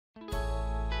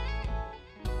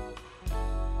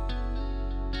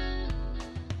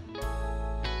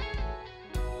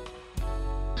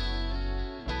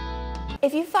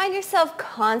If you find yourself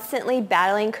constantly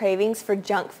battling cravings for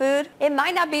junk food, it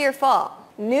might not be your fault.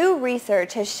 New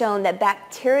research has shown that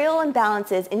bacterial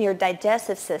imbalances in your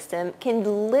digestive system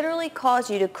can literally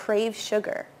cause you to crave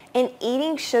sugar. And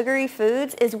eating sugary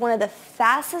foods is one of the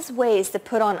fastest ways to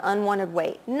put on unwanted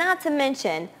weight, not to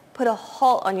mention put a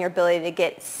halt on your ability to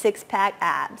get six-pack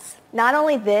abs. Not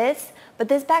only this, but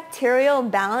this bacterial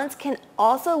imbalance can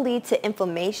also lead to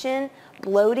inflammation,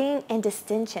 bloating, and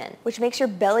distension, which makes your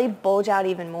belly bulge out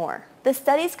even more. The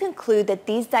studies conclude that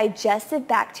these digestive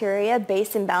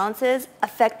bacteria-based imbalances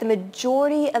affect the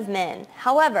majority of men.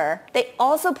 However, they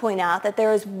also point out that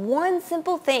there is one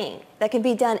simple thing that can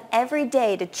be done every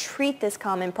day to treat this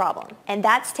common problem, and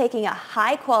that's taking a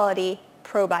high-quality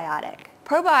probiotic.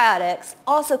 Probiotics,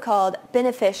 also called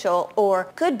beneficial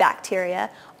or good bacteria,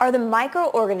 are the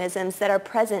microorganisms that are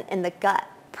present in the gut.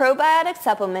 Probiotic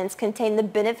supplements contain the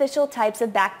beneficial types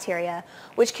of bacteria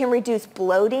which can reduce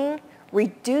bloating,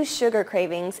 reduce sugar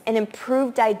cravings, and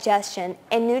improve digestion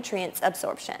and nutrients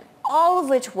absorption, all of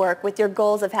which work with your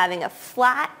goals of having a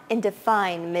flat and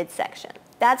defined midsection.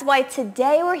 That's why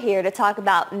today we're here to talk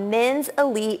about Men's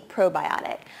Elite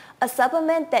Probiotic, a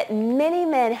supplement that many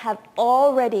men have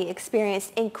already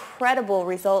experienced incredible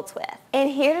results with.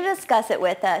 And here to discuss it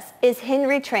with us is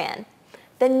Henry Tran,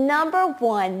 the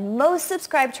 #1 most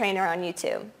subscribed trainer on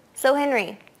YouTube. So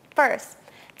Henry, first,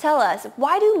 tell us,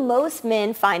 why do most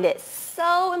men find it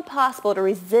so impossible to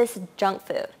resist junk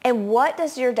food? And what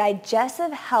does your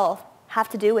digestive health have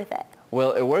to do with it?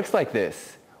 Well, it works like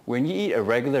this. When you eat a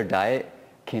regular diet,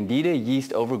 Candida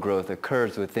yeast overgrowth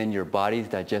occurs within your body's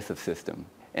digestive system.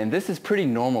 And this is pretty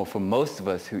normal for most of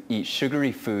us who eat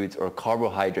sugary foods or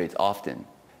carbohydrates often.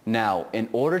 Now, in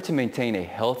order to maintain a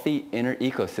healthy inner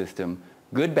ecosystem,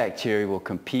 good bacteria will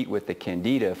compete with the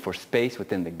Candida for space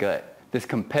within the gut. This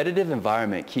competitive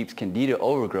environment keeps Candida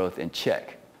overgrowth in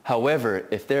check. However,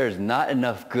 if there is not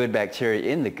enough good bacteria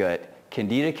in the gut,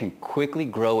 Candida can quickly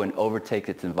grow and overtake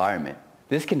its environment.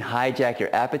 This can hijack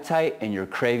your appetite and your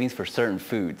cravings for certain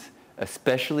foods,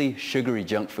 especially sugary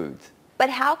junk foods. But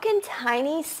how can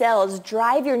tiny cells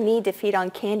drive your need to feed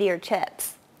on candy or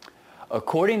chips?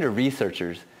 According to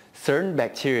researchers, certain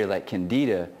bacteria like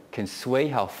Candida can sway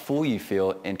how full you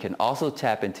feel and can also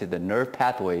tap into the nerve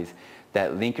pathways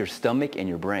that link your stomach and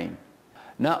your brain.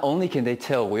 Not only can they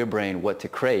tell your brain what to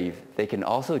crave, they can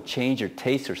also change your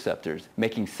taste receptors,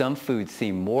 making some foods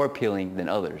seem more appealing than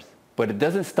others. But it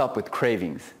doesn't stop with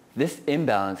cravings. This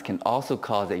imbalance can also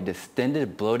cause a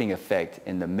distended bloating effect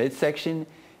in the midsection,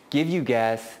 give you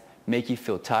gas, make you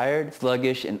feel tired,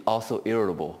 sluggish, and also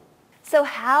irritable. So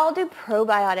how do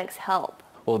probiotics help?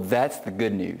 Well, that's the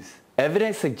good news.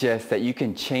 Evidence suggests that you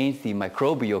can change the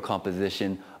microbial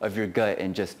composition of your gut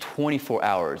in just 24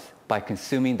 hours by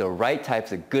consuming the right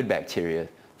types of good bacteria,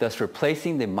 thus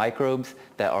replacing the microbes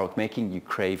that are making you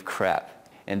crave crap.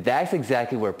 And that's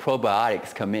exactly where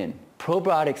probiotics come in.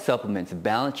 Probiotic supplements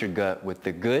balance your gut with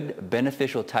the good,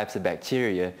 beneficial types of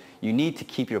bacteria you need to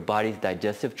keep your body's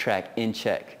digestive tract in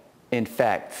check. In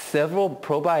fact, several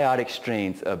probiotic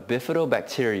strains of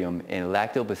bifidobacterium and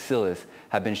lactobacillus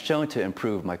have been shown to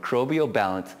improve microbial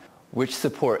balance, which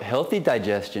support healthy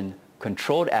digestion,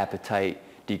 controlled appetite,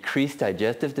 decreased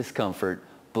digestive discomfort,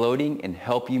 bloating, and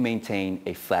help you maintain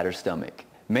a flatter stomach.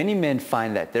 Many men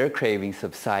find that their cravings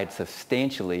subside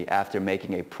substantially after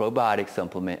making a probiotic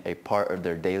supplement a part of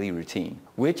their daily routine,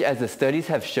 which, as the studies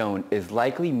have shown, is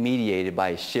likely mediated by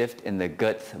a shift in the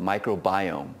gut's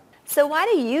microbiome. So why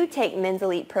do you take Men's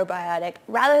Elite Probiotic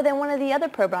rather than one of the other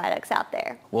probiotics out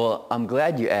there? Well, I'm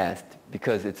glad you asked,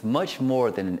 because it's much more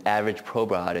than an average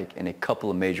probiotic in a couple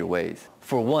of major ways.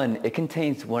 For one, it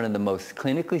contains one of the most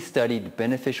clinically studied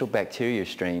beneficial bacteria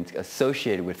strains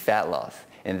associated with fat loss,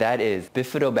 and that is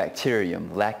Bifidobacterium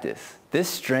lactis. This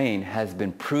strain has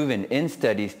been proven in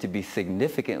studies to be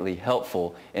significantly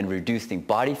helpful in reducing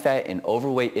body fat in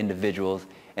overweight individuals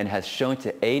and has shown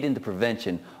to aid in the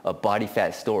prevention of body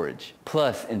fat storage.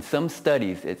 Plus, in some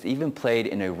studies, it's even played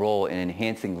in a role in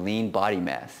enhancing lean body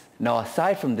mass. Now,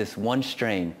 aside from this one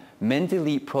strain, Men's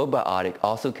Elite Probiotic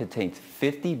also contains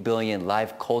 50 billion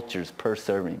live cultures per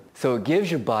serving. So it gives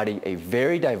your body a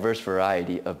very diverse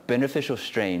variety of beneficial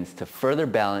strains to further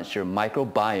balance your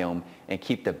microbiome and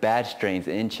keep the bad strains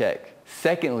in check.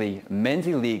 Secondly, Men's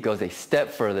Elite goes a step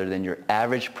further than your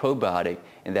average probiotic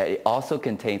in that it also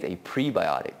contains a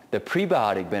prebiotic. The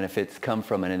prebiotic benefits come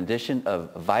from an addition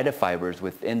of vitafibers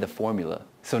within the formula.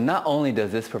 So not only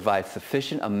does this provide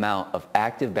sufficient amount of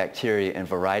active bacteria and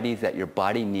varieties that your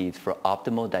body needs for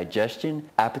optimal digestion,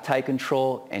 appetite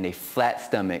control, and a flat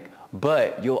stomach,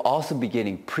 but you'll also be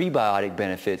getting prebiotic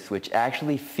benefits which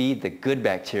actually feed the good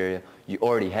bacteria you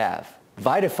already have.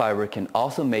 Vitafiber can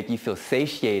also make you feel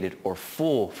satiated or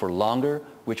full for longer,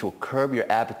 which will curb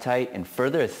your appetite and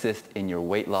further assist in your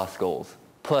weight loss goals.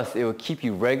 Plus, it will keep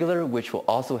you regular, which will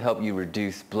also help you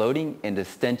reduce bloating and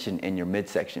distension in your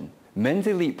midsection. Men's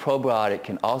Elite Probiotic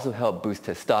can also help boost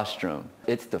testosterone.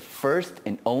 It's the first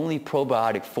and only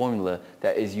probiotic formula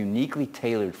that is uniquely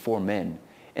tailored for men.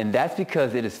 And that's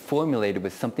because it is formulated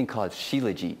with something called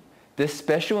Shilajit. This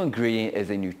special ingredient is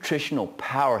a nutritional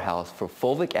powerhouse for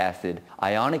fulvic acid,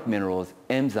 ionic minerals,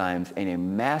 enzymes, and a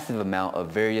massive amount of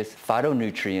various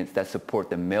phytonutrients that support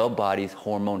the male body's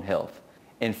hormone health.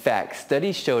 In fact,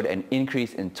 studies showed an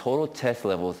increase in total test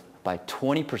levels by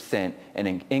 20% and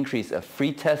an increase of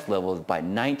free test levels by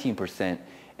 19%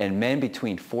 in men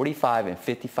between 45 and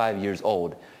 55 years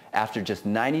old after just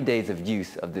 90 days of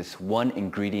use of this one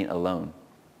ingredient alone.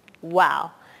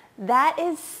 Wow, that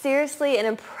is seriously an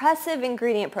impressive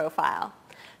ingredient profile.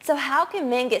 So how can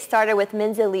men get started with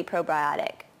Men's Elite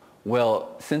Probiotic?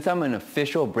 Well, since I'm an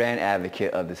official brand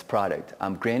advocate of this product,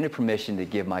 I'm granted permission to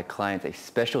give my clients a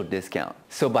special discount.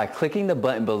 So by clicking the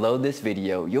button below this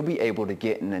video, you'll be able to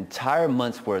get an entire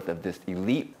month's worth of this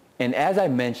Elite. And as I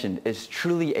mentioned, it's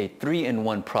truly a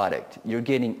 3-in-1 product. You're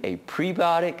getting a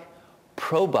prebiotic,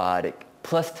 probiotic,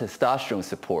 plus testosterone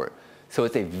support. So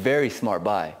it's a very smart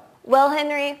buy. Well,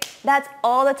 Henry, that's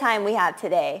all the time we have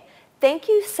today. Thank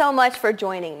you so much for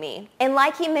joining me. And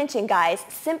like he mentioned, guys,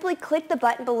 simply click the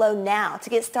button below now to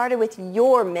get started with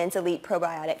your Men's Elite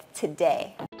Probiotic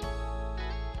today.